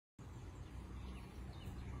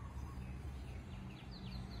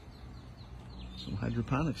Some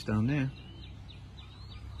hydroponics down there.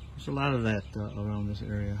 There's a lot of that around this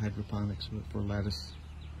area, hydroponics for lettuce.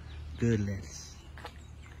 Good lettuce.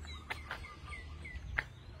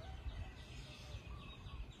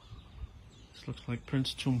 This looks like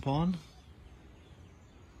Prince Chumpon.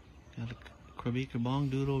 Got a Krabi Kabong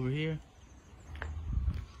dude over here.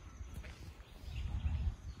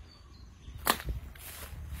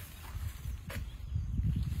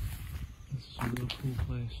 This is a real cool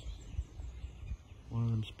place. One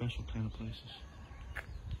of them special kind of places.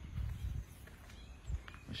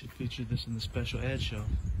 I should feature this in the special ad show.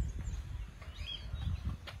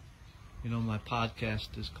 You know, my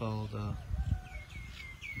podcast is called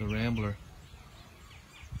The Rambler,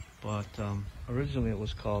 but originally it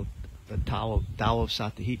was called the Tao of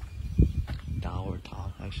Satahip. Tao,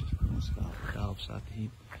 I should pronounce Tao of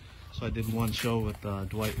Satahip. So I did one show with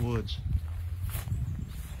Dwight Woods,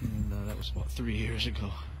 and that was about 3 years ago.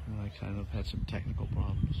 And I kind of had some technical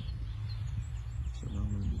problems. So now I'm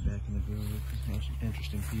going to be back in the groove and have some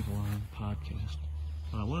interesting people on the podcast.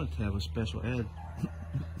 But I wanted to have a special ed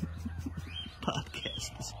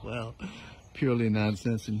podcast as well. Purely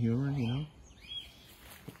nonsense and humor, you know.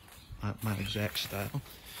 Not my exact style.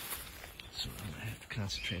 So I'm going to have to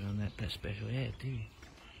concentrate on that special ed too.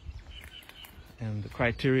 And the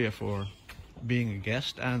criteria for being a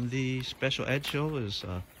guest on the special ed show is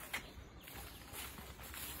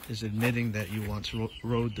admitting that you once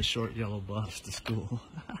rode the short yellow bus to school.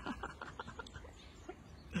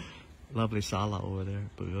 Lovely sala over there,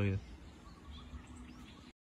 pavilion.